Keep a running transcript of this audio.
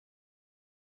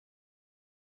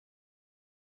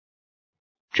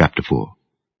Chapter 4.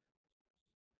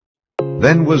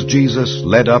 Then was Jesus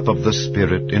led up of the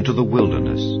Spirit into the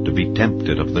wilderness to be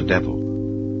tempted of the devil.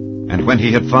 And when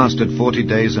he had fasted 40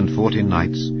 days and 40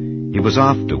 nights, he was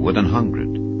afterward an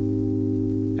hungered.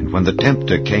 And when the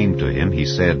tempter came to him, he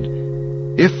said,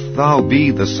 If thou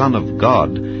be the Son of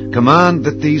God, command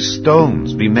that these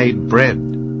stones be made bread.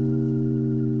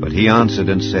 But he answered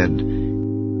and said,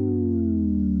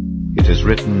 It is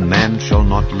written, Man shall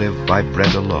not live by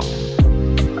bread alone,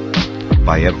 but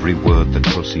by every word that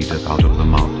proceedeth out of the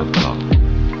mouth of God.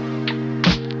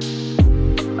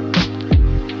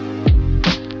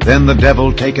 Then the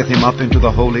devil taketh him up into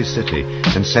the holy city,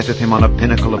 and setteth him on a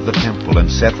pinnacle of the temple,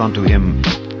 and saith unto him,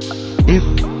 If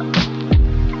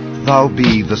thou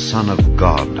be the Son of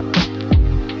God,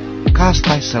 cast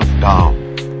thyself down.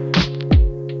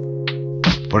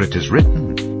 For it is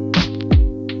written,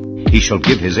 He shall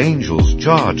give his angels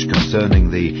charge concerning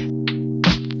thee,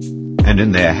 and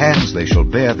in their hands they shall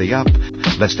bear thee up,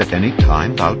 lest at any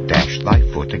time thou dash thy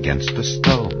foot against a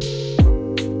stone.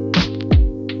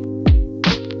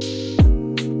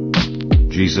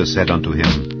 Jesus said unto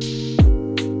him,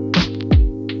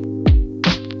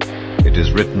 It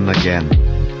is written again,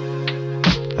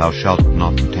 Thou shalt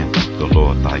not tempt the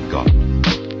Lord thy God.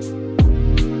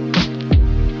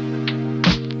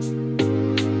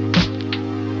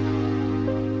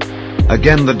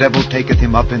 Again the devil taketh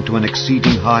him up into an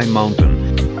exceeding high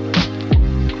mountain,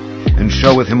 and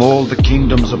showeth him all the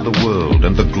kingdoms of the world,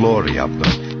 and the glory of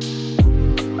them,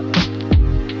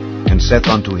 and saith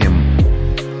unto him,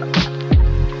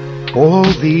 All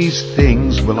these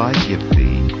things will I give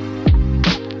thee,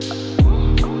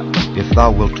 if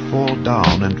thou wilt fall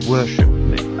down and worship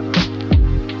me.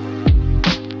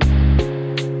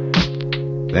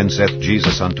 Then saith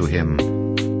Jesus unto him,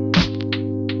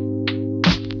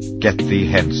 Get thee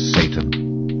hence, Satan.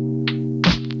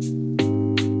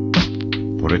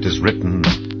 For it is written,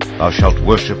 Thou shalt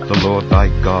worship the Lord thy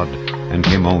God, and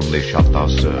him only shalt thou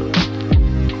serve.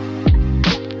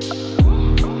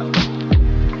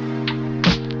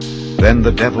 Then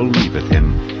the devil leaveth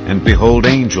him, and behold,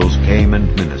 angels came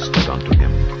and ministered unto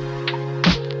him.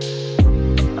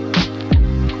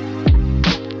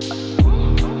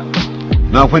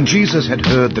 Now when Jesus had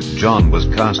heard that John was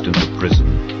cast into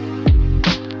prison,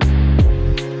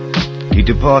 he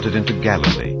departed into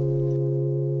Galilee.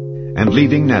 And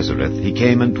leaving Nazareth, he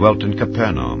came and dwelt in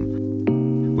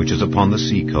Capernaum, which is upon the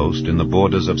sea coast, in the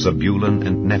borders of Zebulun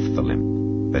and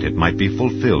Nephthalim, that it might be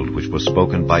fulfilled which was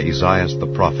spoken by Esaias the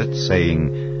prophet,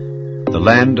 saying, The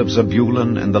land of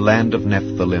Zebulun and the land of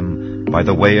Nephthalim, by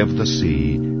the way of the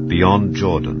sea, beyond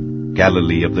Jordan,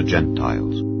 Galilee of the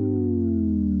Gentiles.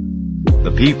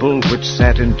 The people which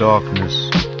sat in darkness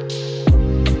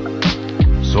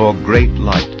saw great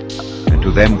light, and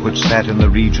to them which sat in the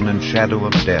region and shadow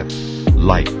of death,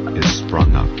 light is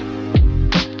sprung out.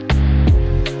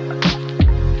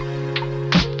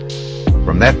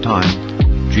 From that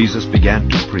time Jesus began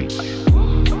to preach,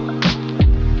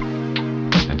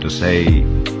 and to say,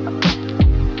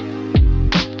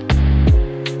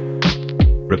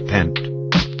 Repent,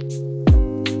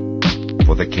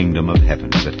 for the kingdom of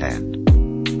heaven is at hand.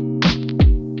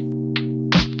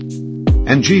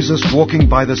 And Jesus, walking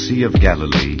by the sea of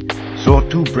Galilee, saw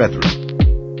two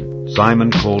brethren,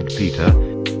 Simon called Peter,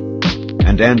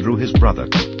 and Andrew his brother,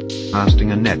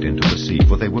 casting a net into the sea,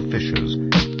 for they were fishers.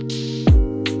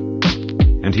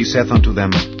 And he saith unto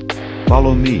them,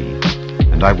 Follow me,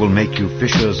 and I will make you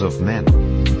fishers of men.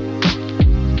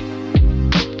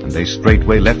 And they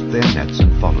straightway left their nets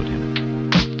and followed him.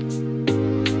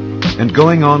 And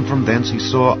going on from thence he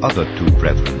saw other two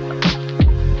brethren,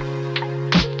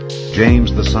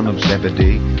 James the son of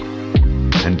Zebedee,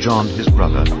 and John his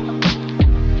brother,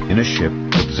 in a ship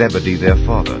with Zebedee their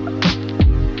father,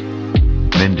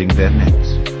 mending their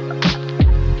nets.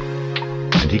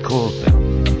 And he called them.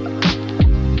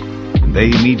 And they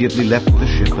immediately left the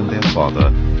ship and their father,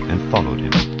 and followed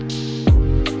him.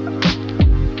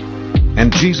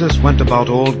 And Jesus went about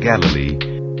all Galilee,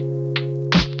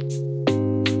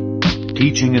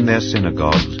 teaching in their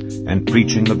synagogues, and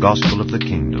preaching the gospel of the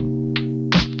kingdom,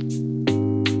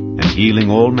 and healing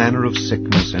all manner of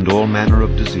sickness and all manner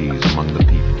of disease among the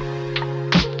people.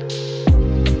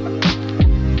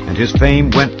 And his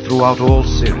fame went throughout all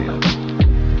Syria.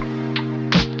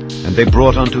 And they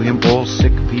brought unto him all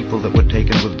sick people that were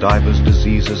taken with divers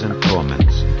diseases and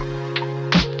torments,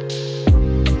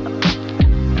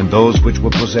 and those which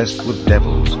were possessed with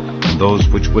devils, and those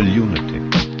which were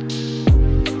lunatic,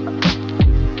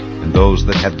 and those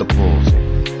that had the palsy.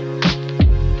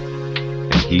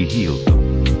 And he healed them.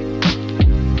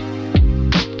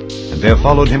 There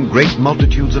followed him great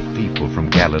multitudes of people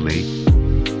from Galilee,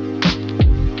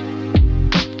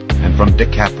 and from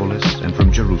Decapolis, and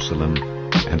from Jerusalem,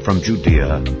 and from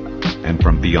Judea, and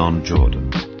from beyond Jordan.